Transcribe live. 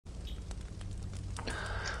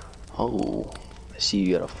Oh, I see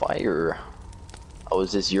you got a fire. Oh,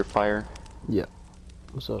 is this your fire? Yeah.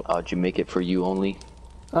 What's up? Did you make it for you only?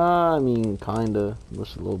 I mean, kinda.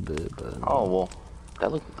 Just a little bit, but. Oh, well,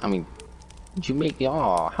 that look. I mean, did you make?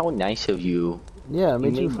 Oh, how nice of you. Yeah, I You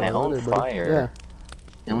made you my own fire. Yeah.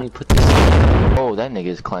 And let me put this. Oh, that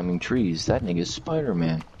nigga's climbing trees. That nigga's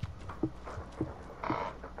Spider-Man.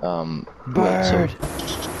 Bird. Wait, so...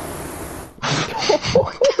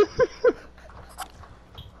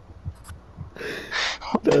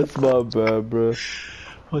 That's my bad, bro.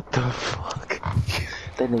 What the fuck?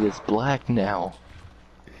 That nigga's black now.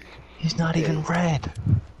 He's not even red.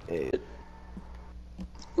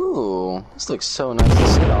 Ooh, this looks so nice to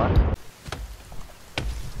sit on.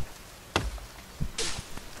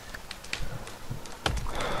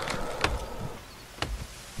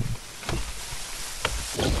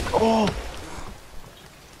 Oh!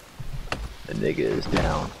 The nigga is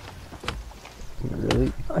down.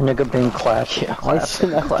 Really? A nigga been clapped. Yeah, I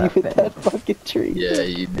snapped you with that fucking tree. yeah,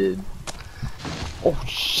 you did. Oh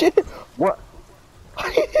shit! What?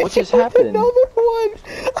 What just happened? Another one!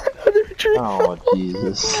 Another tree! Oh,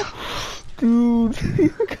 Jesus. Dude! You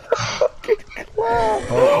got fucking clapped!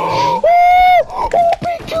 Oh,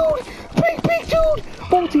 big dude! Big dude!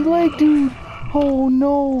 Multi-leg dude! Oh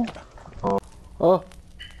no! Oh!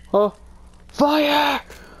 Fire!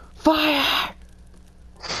 Fire!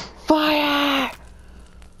 Fire!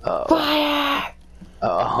 Uh-oh. Fire!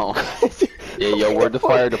 Uh-oh. Yeah, yo, where'd the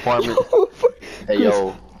fire department? Hey,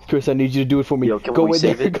 yo. Chris, I need you to do it for me. Yo, can go we in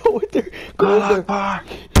save there, it? go in there, go in there.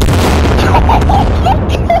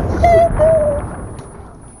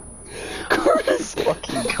 Chris,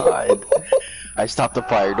 fucking God. I stopped the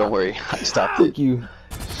fire, don't worry. I stopped it. Thank you.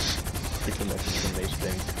 Get the message from Mace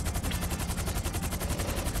Bank.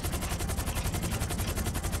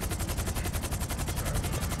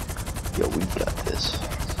 Yo, we got this.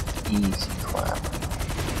 Easy clap.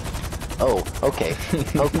 Oh, okay.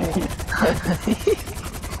 Okay.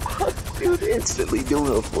 Dude, instantly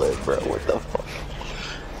doing a flip, bro. What the fuck?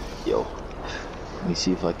 Yo. Let me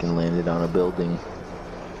see if I can land it on a building.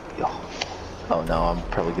 Yo. Oh no, I'm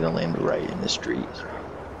probably gonna land right in the street.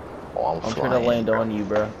 Oh, I'm trying to land on you,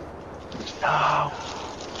 bro. No.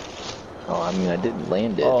 Oh, I mean, I didn't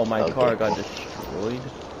land it. Oh, my Okay, car got cool. destroyed.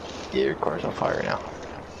 Yeah, your car's on fire now.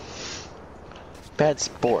 Bad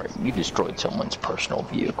sport. You destroyed someone's personal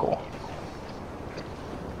vehicle.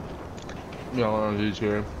 No, he's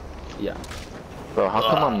here. Yeah. Bro, how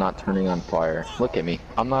come I'm not turning on fire? Look at me.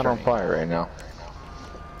 I'm not on fire right now.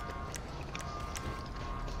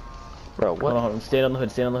 Bro, what? Hold on. Stand on the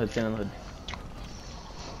hood. Stand on the hood. Stand on the hood.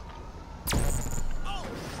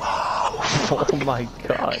 Oh my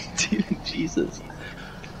God. Dude, Jesus.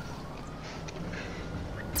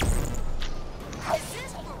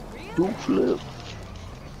 Don't flip.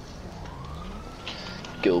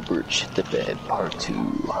 Gilbert shit the bed, part 2.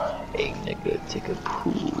 Hey nigga, take a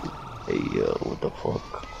poo. Hey yo, what the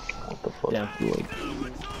fuck? What the fuck Yeah. you like?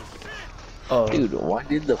 Oh. Dude, why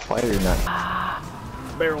did the fire not?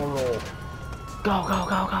 Barrel roll. Go, go,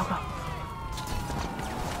 go, go, go.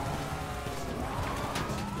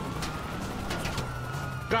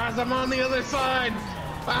 Guys, I'm on the other side!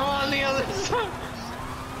 I'm on the other side!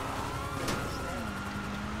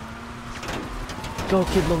 Go,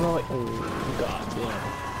 Kid Leroy. Oh, God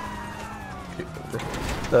damn.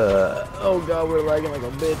 Oh, God, we're lagging like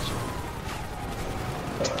a bitch.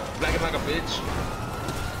 Lagging like a bitch.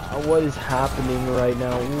 What is happening right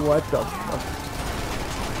now? What the fuck?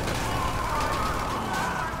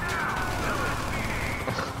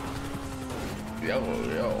 Yo.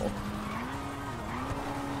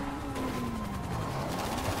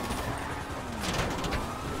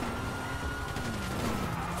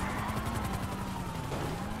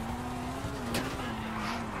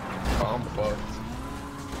 I'm fucked.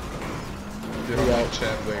 Dude, I'm like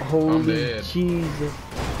Chadwick. I'm Holy dead. Jesus.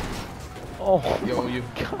 Oh, Yo, my you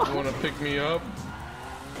God. wanna pick me up?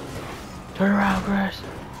 Turn around, Chris.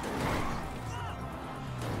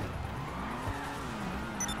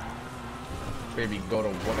 Baby, go to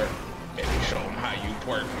work. Baby, show them how you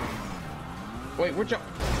twerk. Wait, where'd y'all?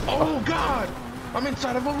 Oh, God! I'm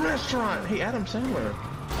inside of a restaurant! Hey, Adam Sandler.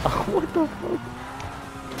 What the fuck?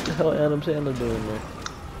 What the hell Adam Sandler doing there?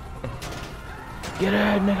 Get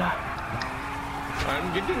in, nigga.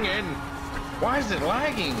 I'm getting in. Why is it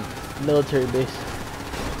lagging? Military base.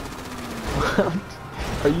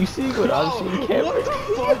 Are you seeing what I'm seeing, Cameron? What the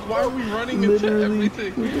fuck? Why are we running into Literally,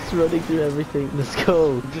 everything? we're just running through everything. Let's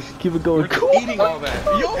go. Just keep it going. We're just eating all that.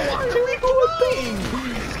 Yo, why are we going?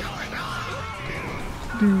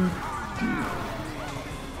 Dude.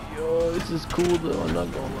 Yo, this is cool though, I'm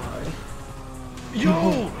not gonna lie.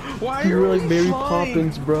 Yo, why You are were like we Mary flying?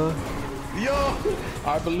 Poppins, bruh. Yo,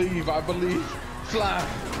 I believe. Fly.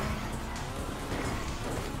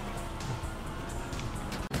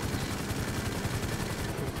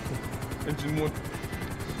 Engine one.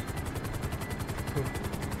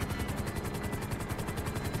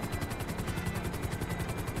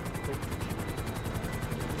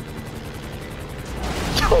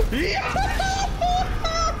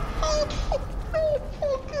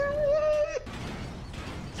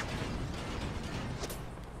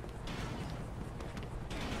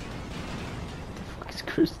 What is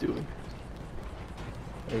Chris doing?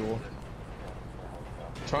 Hey, well.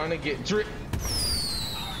 Trying to get drip.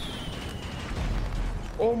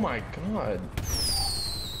 Oh my god.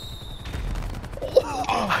 Oh,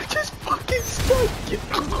 I just fucking stuck it.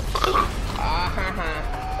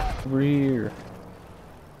 Over here.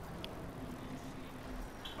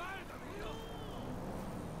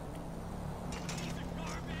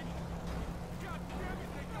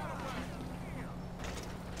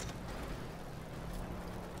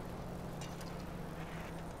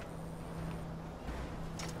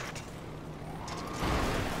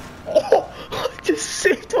 Oh, I just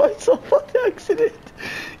saved myself on accident.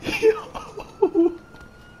 Yo.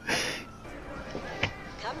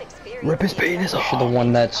 Rip his penis off. Should have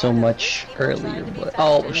won that so much earlier, but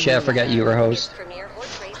oh shit, I forgot you were host.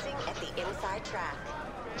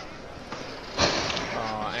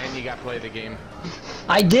 And you got to play the game.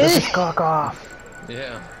 I did? Cock off.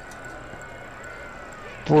 Yeah.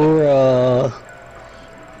 Bruh.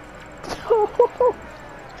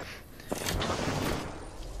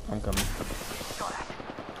 I'm coming.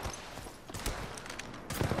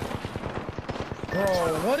 Bro,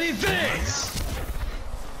 what is this?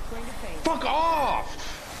 Fuck off!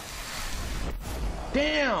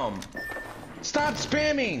 Damn! Stop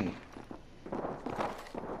spamming!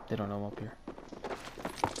 They don't know I'm up here.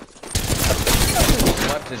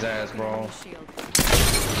 Left his ass, bro.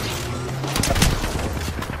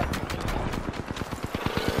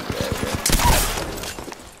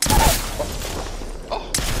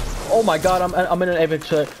 Oh my god, I'm in an epic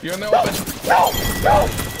shot. You're in the open. No!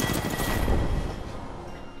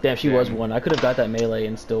 Damn, she was one. I could have got that melee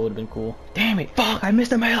and still would have been cool. Damn it! Fuck! I missed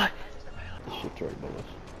the melee. This shit's right above us.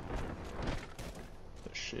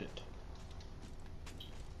 The shit.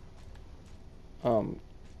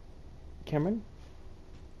 Cameron?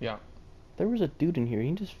 Yeah. There was a dude in here.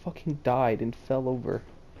 He just fucking died and fell over.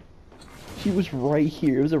 He was right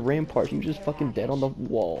here. It was a rampart. He was just fucking dead on the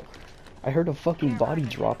wall. I heard a fucking body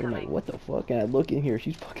drop and I'm like, what the fuck? And I look in here.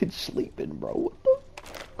 She's fucking sleeping, bro. What the?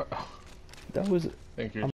 That was... Thank you.